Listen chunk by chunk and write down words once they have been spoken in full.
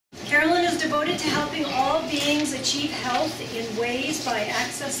devoted to helping all beings achieve health in ways by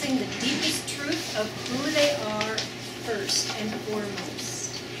accessing the deepest truth of who they are first and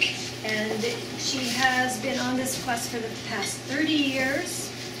foremost. And she has been on this quest for the past 30 years.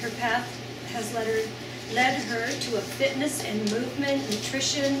 Her path has led her to a fitness and movement,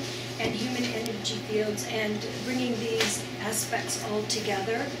 nutrition, and human energy fields, and bringing these aspects all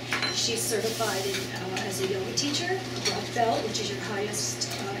together. She's certified as a yoga teacher, black belt, which is your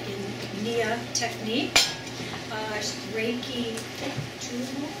highest in Nia technique. Reiki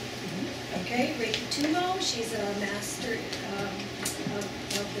Tumo. Okay, Reiki Tumo. She's a master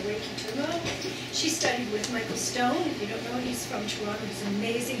of the Reiki Tumo. She studied with Michael Stone. If you don't know, he's from Toronto. He's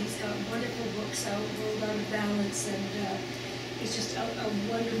amazing. He's got wonderful books out, World Out of Balance, and he's just a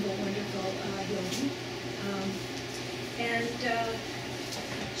wonderful, wonderful yogi.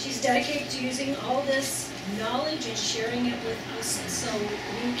 She's dedicated to using all this knowledge and sharing it with us so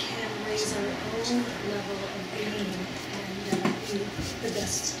we can raise our own level of being and be the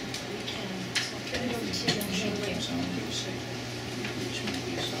best we can. So I'll turn it over to you.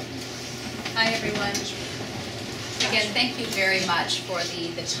 Hi, everyone. Again, thank you very much for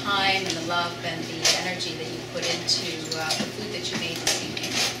the time and the love and the energy that you put into the food that you made this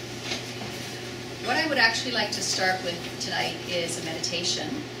evening. What I would actually like to start with tonight is a meditation,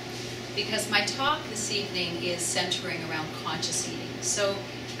 because my talk this evening is centering around conscious eating. So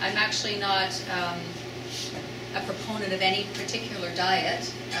I'm actually not a proponent of any particular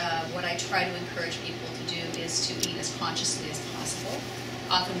diet. What I try to encourage people to do is to eat as consciously as possible.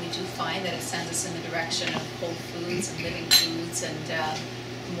 Often we do find that it sends us in the direction of whole foods and living foods and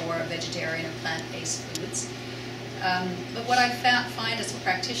more vegetarian or plant-based foods. But what I find as a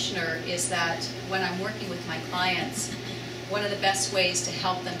practitioner is that when I'm working with my clients, one of the best ways to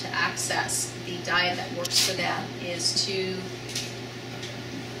help them to access the diet that works for them is to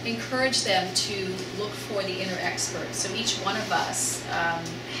encourage them to look for the inner expert. So each one of us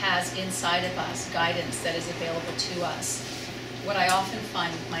has inside of us guidance that is available to us. What I often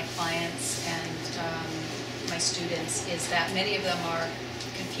find with my clients and my students is that many of them are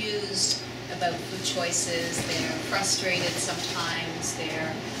confused about food choices, they're frustrated sometimes,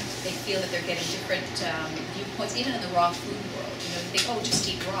 they feel that they're getting different viewpoints, even in the raw food world. You know, they think, oh, just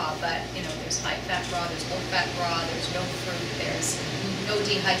eat raw, but you know, there's high-fat raw, there's low-fat raw, there's no fruit, there's no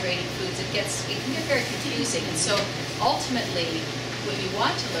dehydrated foods. It can get very confusing, and so ultimately, what you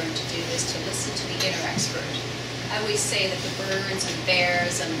want to learn to do is to listen to the inner expert. I always say that the birds and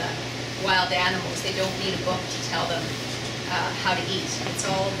bears and the wild animals, they don't need a book to tell them how to eat. It's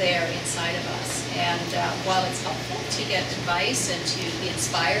all there inside of us. And while it's helpful to get advice and to be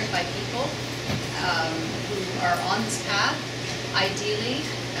inspired by people who are on this path, ideally,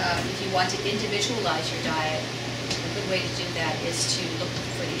 if you want to individualize your diet, a good way to do that is to look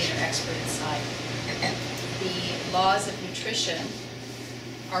for the inner expert inside. The laws of nutrition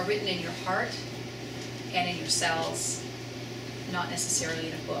are written in your heart and in your cells, not necessarily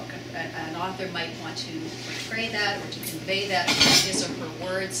in a book. An author might want to portray that or to convey that in his or her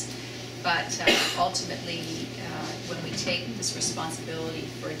words, but ultimately, when we take this responsibility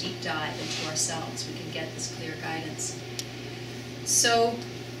for a deep dive into ourselves, we can get this clear guidance. So,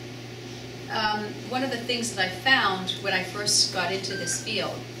 one of the things that I found when I first got into this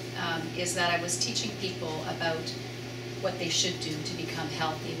field is that I was teaching people about what they should do to become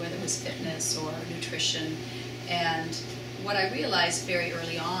healthy, whether it was fitness or nutrition. And what I realized very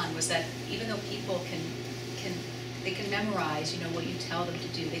early on was that even though people can memorize, you know, what you tell them to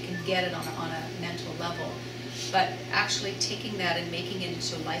do, they can get it on a mental level, but actually taking that and making it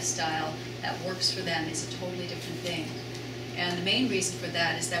into a lifestyle that works for them is a totally different thing. And the main reason for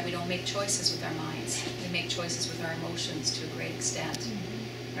that is that we don't make choices with our minds. We make choices with our emotions to a great extent,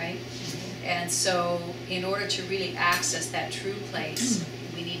 right? And so in order to really access that true place,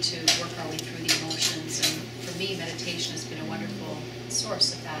 we need to work our way through the emotions. And for me, meditation has been a wonderful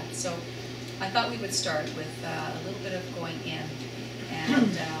source of that. So I thought we would start with a little bit of going in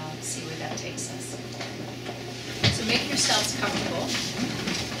and see where that takes us. So make yourselves comfortable.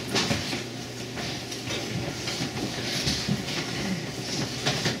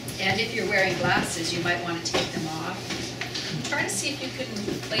 And if you're wearing glasses, you might want to take them off. Try to see if you can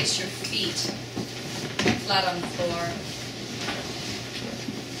place your feet flat on the floor.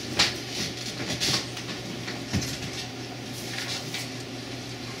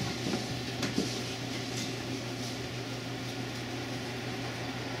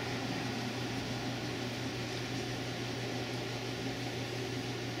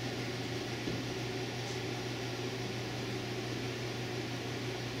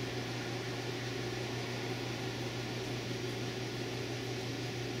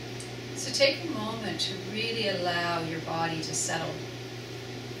 So So take a moment to really allow your body to settle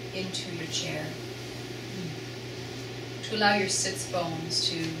into your chair. To allow your sits bones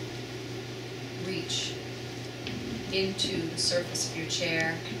to reach into the surface of your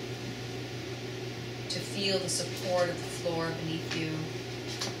chair, to feel the support of the floor beneath you,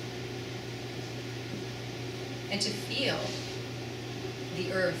 and to feel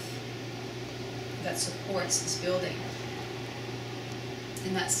the earth that supports this building,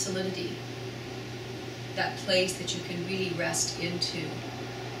 and that solidity, that place that you can really rest into.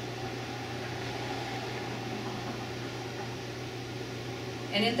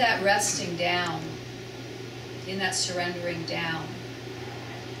 And in that resting down, in that surrendering down,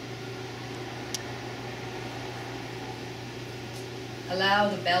 allow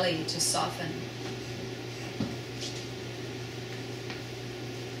the belly to soften.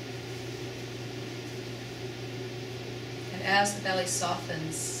 And as the belly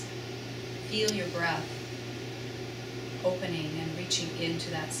softens, feel your breath opening and reaching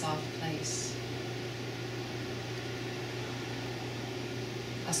into that soft place.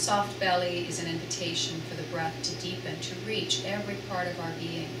 A soft belly is an invitation for the breath to deepen, to reach every part of our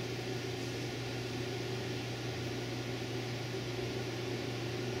being.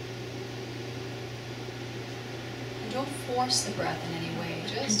 And don't force the breath in any way,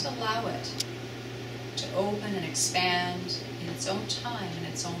 just allow it to open and expand in its own time, in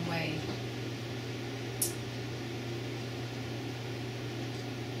its own way.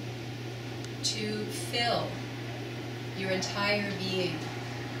 To fill your entire being,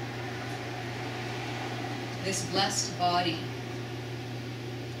 this blessed body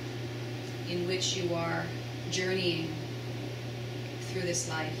in which you are journeying through this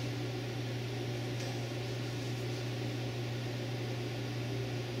life.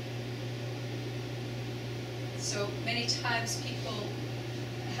 So many times people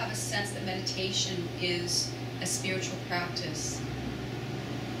have a sense that meditation is a spiritual practice.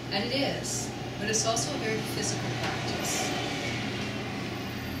 And it is, but it's also a very physical practice.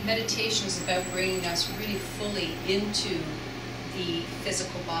 Meditation is about bringing us really fully into the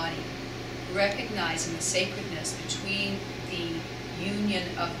physical body, recognizing the sacredness between the union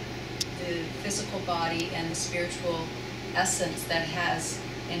of the physical body and the spiritual essence that has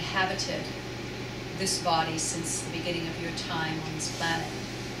inhabited this body since the beginning of your time on this planet.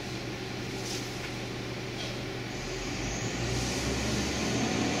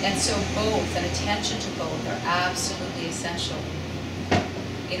 And so both, and attention to both, are absolutely essential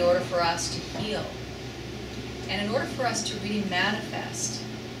in order for us to heal, and in order for us to really manifest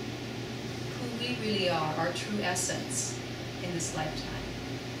who we really are, our true essence in this lifetime.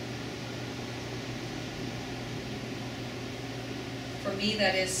 For me,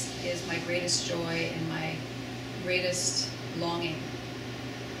 that is my greatest joy and my greatest longing.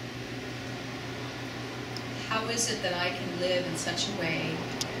 How is it that I can live in such a way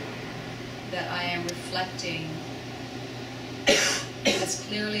that I am reflecting as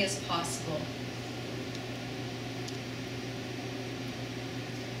clearly as possible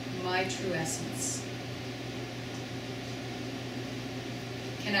my true essence?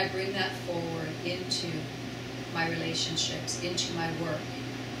 Can I bring that forward into my relationships, into my work,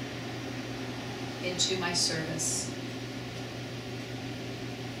 into my service,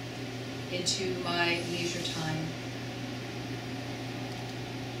 into my leisure time?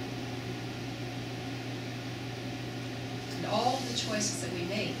 And all of the choices that we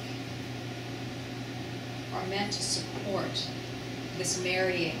make are meant to support this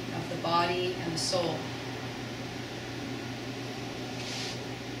marrying of the body and the soul.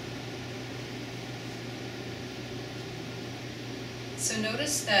 So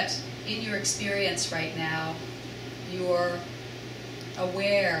notice that in your experience right now, you're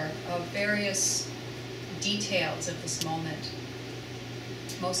aware of various details of this moment.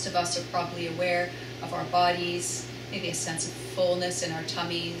 Most of us are probably aware of our bodies, maybe a sense of fullness in our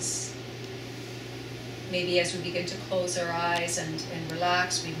tummies. Maybe as we begin to close our eyes and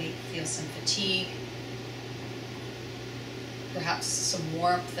relax, we may feel some fatigue, perhaps some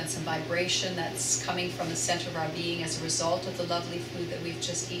warmth and some vibration that's coming from the center of our being as a result of the lovely food that we've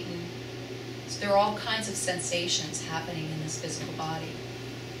just eaten. So there are all kinds of sensations happening in this physical body.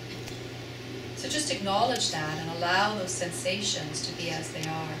 So just acknowledge that and allow those sensations to be as they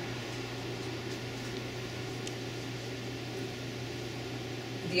are.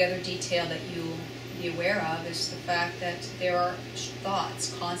 The other detail that you'll be aware of is the fact that there are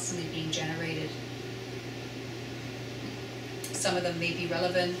thoughts constantly being generated. Some of them may be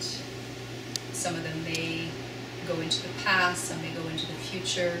relevant, some of them may go into the past, some may go into the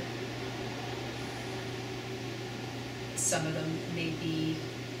future. Some of them may be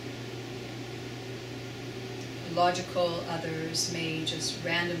logical, others may just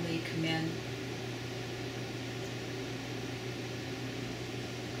randomly come in.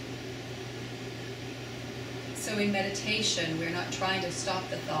 So in meditation, we're not trying to stop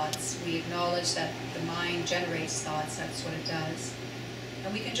the thoughts. We acknowledge that the mind generates thoughts, that's what it does.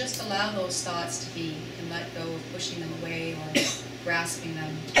 And we can just allow those thoughts to be and let go of pushing them away or grasping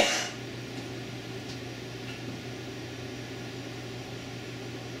them.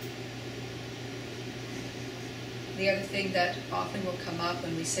 The other thing that often will come up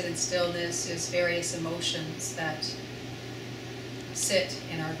when we sit in stillness is various emotions that sit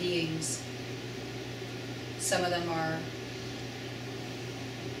in our beings. Some of them are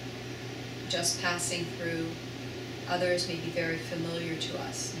just passing through. Others may be very familiar to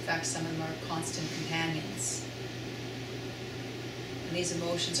us. In fact, some of them are constant companions. And these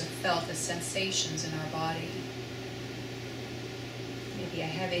emotions are felt as sensations in our body. Maybe a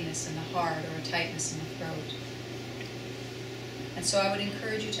heaviness in the heart or a tightness in the throat. And so I would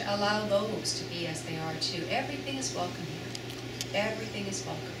encourage you to allow those to be as they are too. Everything is welcome here. Everything is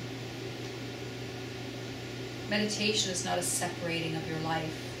welcome. Meditation is not a separating of your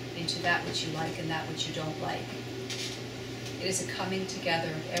life into that which you like and that which you don't like. It is a coming together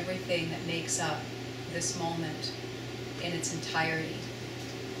of everything that makes up this moment in its entirety.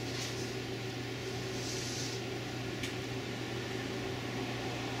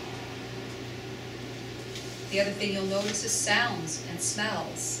 The other thing you'll notice is sounds and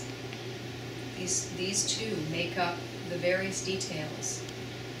smells. These two make up the various details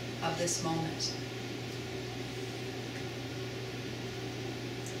of this moment.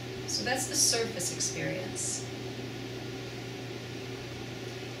 So that's the surface experience.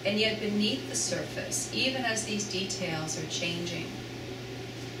 And yet beneath the surface, even as these details are changing,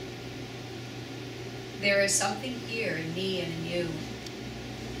 there is something here in me and in you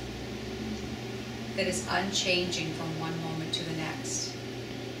that is unchanging from one moment to the next.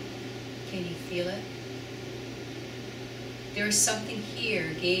 Can you feel it? There is something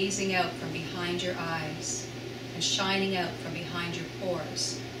here gazing out from behind your eyes and shining out from behind your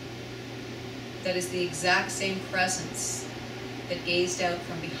pores. That is the exact same presence that gazed out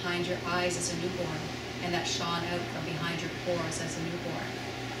from behind your eyes as a newborn and that shone out from behind your pores as a newborn.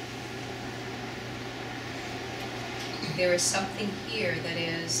 There is something here that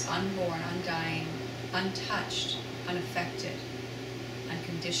is unborn, undying, untouched, unaffected,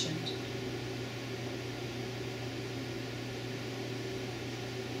 unconditioned.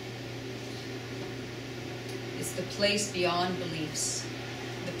 It's the place beyond beliefs,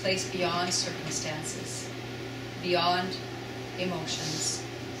 the place beyond circumstances, beyond emotions.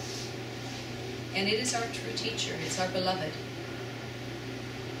 And it is our true teacher, it's our beloved.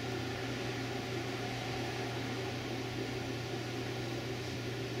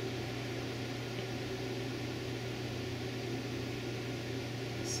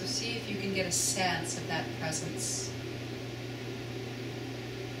 So see if you can get a sense of that presence.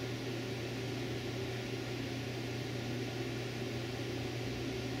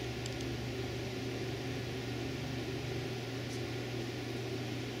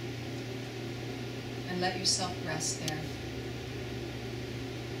 Let yourself rest there.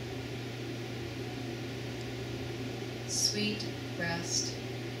 Sweet rest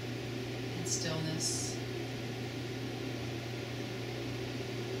and stillness.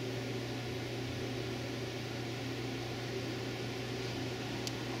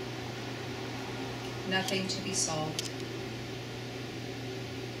 Nothing to be solved.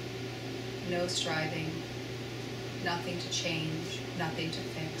 No striving. Nothing to change. Nothing to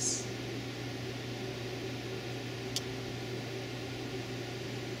fix.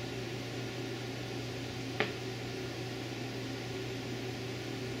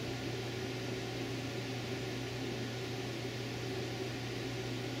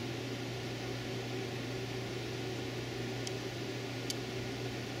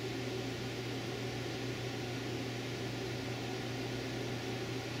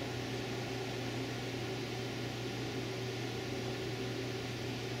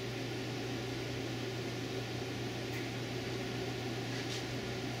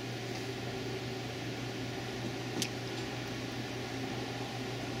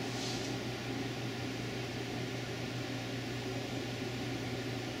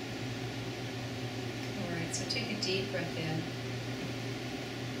 So take a deep breath in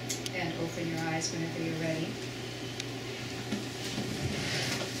and open your eyes whenever you're ready.